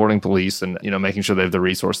far as supporting police and, making sure they have the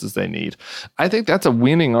resources they need. I think that's a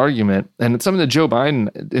winning argument. And it's something that Joe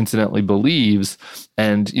Biden incidentally believes.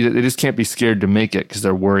 And they just can't be scared to make it because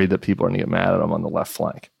they're worried that people are going to get mad at them on the left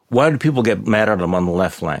flank. Why do people get mad at them on the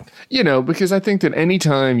left flank? Because I think that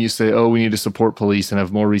anytime you say, we need to support police and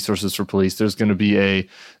have more resources for police, there's going to be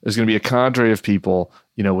a cadre of people,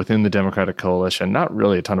 within the Democratic coalition, not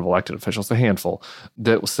really a ton of elected officials, a handful,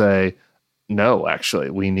 that will say, no, actually,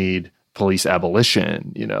 we need police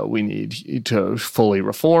abolition. We need to fully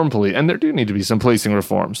reform police. And there do need to be some policing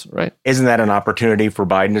reforms, right? Isn't that an opportunity for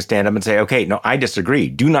Biden to stand up and say, okay, no, I disagree.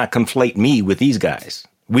 Do not conflate me with these guys.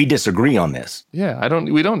 We disagree on this. Yeah,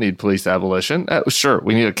 we don't need police abolition. Sure,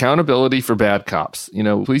 we need accountability for bad cops.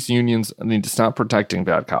 Police unions need to stop protecting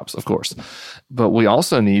bad cops, of course. But we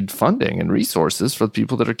also need funding and resources for the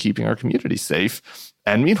people that are keeping our community safe.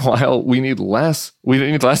 And meanwhile, we need less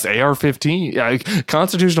AR-15.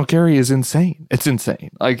 Constitutional carry is insane. It's insane.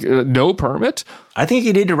 No permit. I think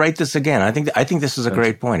you need to write this again. I think this is a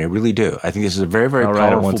great point. I really do. I think this is a very, very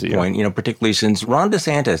powerful point, particularly since Ron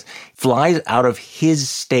DeSantis flies out of his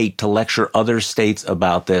state to lecture other states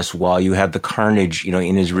about this while you have the carnage,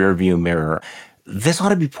 in his rearview mirror. This ought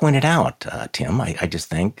to be pointed out, Tim, I just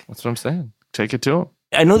think. That's what I'm saying. Take it to him.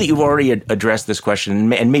 I know that you've already addressed this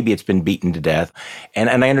question, and maybe it's been beaten to death. And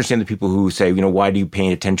I understand the people who say, why do you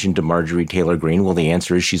pay attention to Marjorie Taylor Greene? Well, the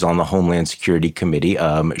answer is she's on the Homeland Security Committee.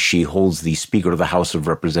 She holds the Speaker of the House of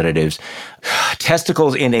Representatives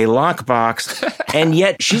testicles in a lockbox. And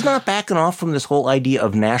yet she's not backing off from this whole idea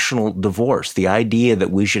of national divorce, the idea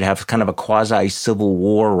that we should have kind of a quasi-civil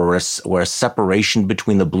war or a separation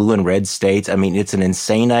between the blue and red states. I mean, it's an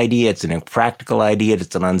insane idea. It's an impractical idea.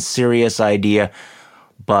 It's an unserious idea.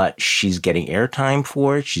 But she's getting airtime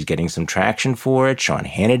for it. She's getting some traction for it. Sean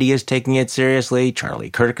Hannity is taking it seriously.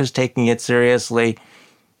 Charlie Kirk is taking it seriously.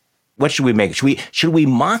 What should we make? Should we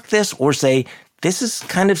mock this or say, this is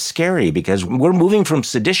kind of scary because we're moving from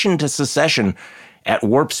sedition to secession at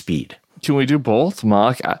warp speed? Can we do both,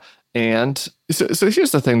 mock? And so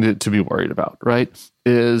here's the thing to be worried about, right?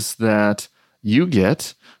 Is that you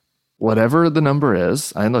get whatever the number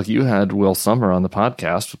is. And look, you had Will Sommer on the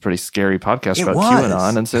podcast, a pretty scary podcast about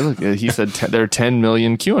QAnon, and say, look, he said there are 10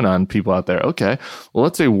 million QAnon people out there. Okay, well,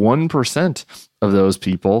 let's say 1% of those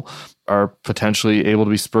people are potentially able to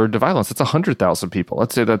be spurred to violence. That's 100,000 people.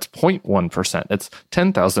 Let's say that's 0.1%. It's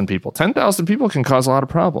 10,000 people. 10,000 people can cause a lot of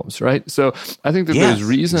problems, right? So I think that there's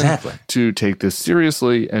reason to take this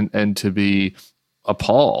seriously and to be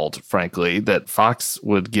appalled, frankly, that Fox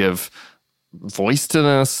would give voice to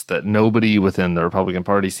this, that nobody within the Republican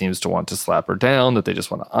Party seems to want to slap her down, that they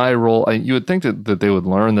just want to eye roll. You would think that they would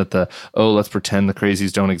learn that let's pretend the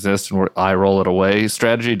crazies don't exist and we're eye roll it away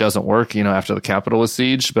strategy doesn't work, after the Capitol was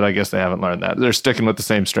sieged, but I guess they haven't learned that. They're sticking with the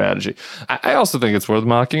same strategy. I also think it's worth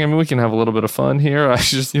mocking. I mean, we can have a little bit of fun here. I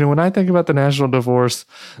just, when I think about the national divorce,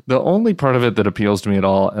 the only part of it that appeals to me at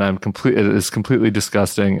all, and it is completely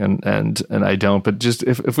disgusting and I don't, but just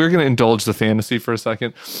if we're going to indulge the fantasy for a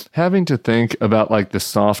second, having to think about like the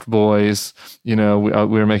soft boys, we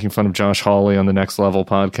were making fun of Josh Hawley on the Next Level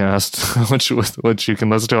podcast, which you can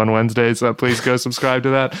listen to on Wednesdays. Please go subscribe to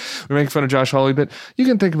that. We're making fun of Josh Hawley, but you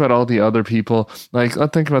can think about all the other people. Like,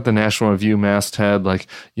 let's think about the National Review masthead, like,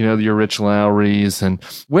 your Rich Lowrys, and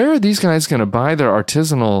where are these guys going to buy their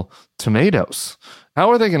artisanal tomatoes? How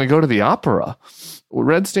are they going to go to the opera?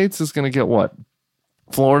 Red States is going to get what?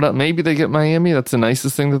 Florida, maybe they get Miami. That's the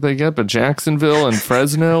nicest thing that they get. But Jacksonville and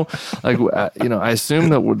Fresno, I assume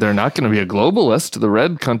that they're not going to be a globalist. The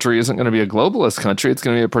red country isn't going to be a globalist country. It's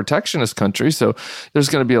going to be a protectionist country. So there's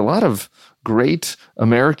going to be a lot of great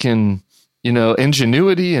American,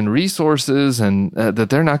 ingenuity and resources, and that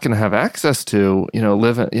they're not going to have access to, they're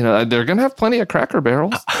going to have plenty of Cracker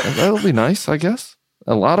Barrels. That'll be nice, I guess.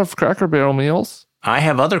 A lot of Cracker Barrel meals. I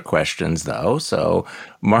have other questions, though. So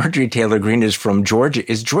Marjorie Taylor Greene is from Georgia.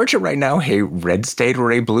 Is Georgia right now a red state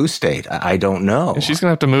or a blue state? I don't know. And she's going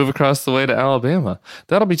to have to move across the way to Alabama.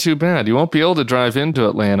 That'll be too bad. You won't be able to drive into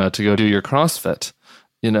Atlanta to go do your CrossFit,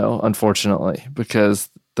 unfortunately, because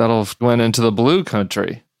that'll went into the blue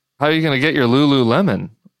country. How are you going to get your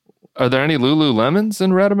Lululemon? Are there any Lululemons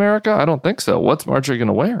in red America? I don't think so. What's Marjorie going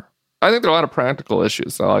to wear? I think there are a lot of practical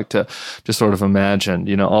issues. I like to just sort of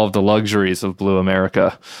imagine, all of the luxuries of blue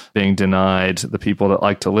America being denied the people that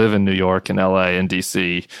like to live in New York and LA and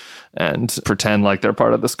DC and pretend like they're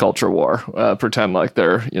part of this culture war, pretend like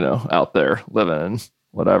they're, out there living in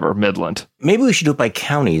whatever, Midland. Maybe we should do it by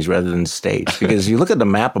counties rather than states, because you look at the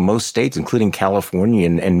map of most states, including California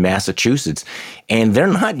and Massachusetts, and they're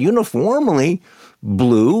not uniformly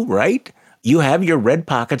blue, right? You have your red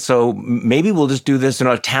pockets, so maybe we'll just do this in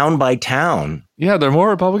a town by town. Yeah, there are more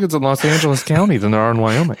Republicans in Los Angeles County than there are in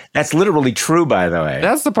Wyoming. That's literally true, by the way.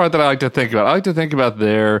 That's the part that I like to think about. I like to think about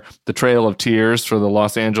the Trail of Tears for the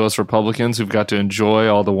Los Angeles Republicans who've got to enjoy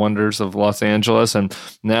all the wonders of Los Angeles, and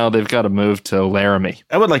now they've got to move to Laramie.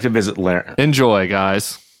 I would like to visit Laramie. Enjoy,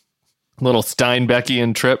 guys. Little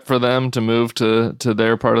Steinbeckian trip for them to move to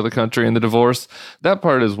their part of the country in the divorce. That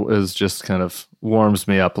part is just kind of warms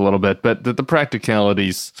me up a little bit, but the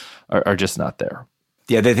practicalities are just not there.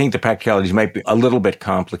 Yeah, they think the practicalities might be a little bit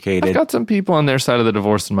complicated. I've got some people on their side of the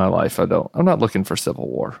divorce in my life. I'm not looking for civil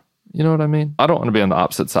war. You know what I mean? I don't want to be on the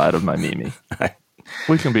opposite side of my Mimi.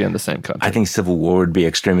 We can be in the same country. I think civil war would be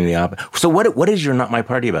extremely the opposite. So what is your Not My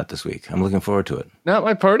Party about this week? I'm looking forward to it. Not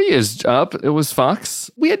My Party is up. It was Fox.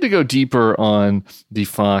 We had to go deeper on the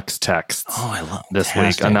Fox texts this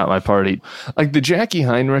week on Not My Party. Like the Jackie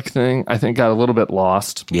Heinrich thing, I think got a little bit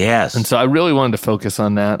lost. Yes. And so I really wanted to focus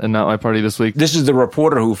on that and Not My Party this week. This is the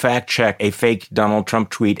reporter who fact-checked a fake Donald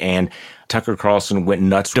Trump tweet, and Tucker Carlson went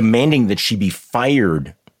nuts, demanding that she be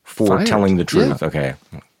fired for telling the truth. Yeah. Okay.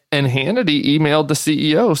 And Hannity emailed the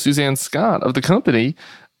CEO, Suzanne Scott, of the company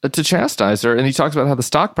to chastise her. And he talks about how the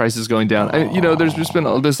stock price is going down. And, there's just been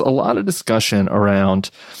a lot of discussion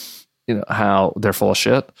around, how they're full of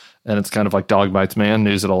shit. And it's kind of like dog bites man,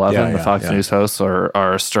 news at 11. The Fox News hosts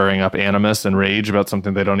are stirring up animus and rage about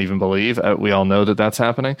something they don't even believe. We all know that that's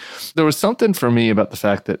happening. There was something for me about the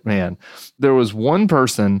fact that, man, there was one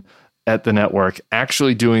person at the network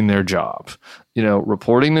actually doing their job,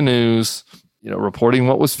 reporting the news, reporting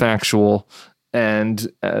what was factual,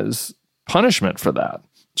 and as punishment for that,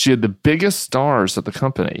 she had the biggest stars at the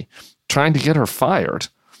company trying to get her fired.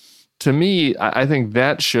 To me, I think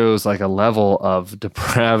that shows like a level of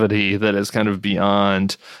depravity that is kind of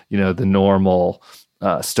beyond, the normal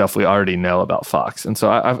stuff we already know about Fox. And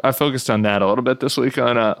so I focused on that a little bit this week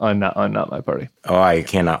on Not My Party. Oh, I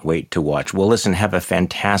cannot wait to watch. Well, listen, have a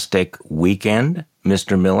fantastic weekend,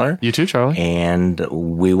 Mr. Miller. You too, Charlie. And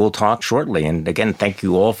we will talk shortly. And again, thank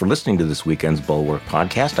you all for listening to this weekend's Bulwark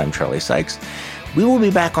podcast. I'm Charlie Sykes. We will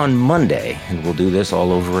be back on Monday, and we'll do this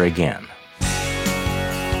all over again.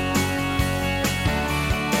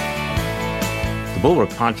 The Bulwark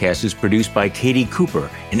podcast is produced by Katie Cooper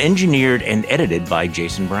and engineered and edited by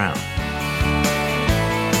Jason Brown.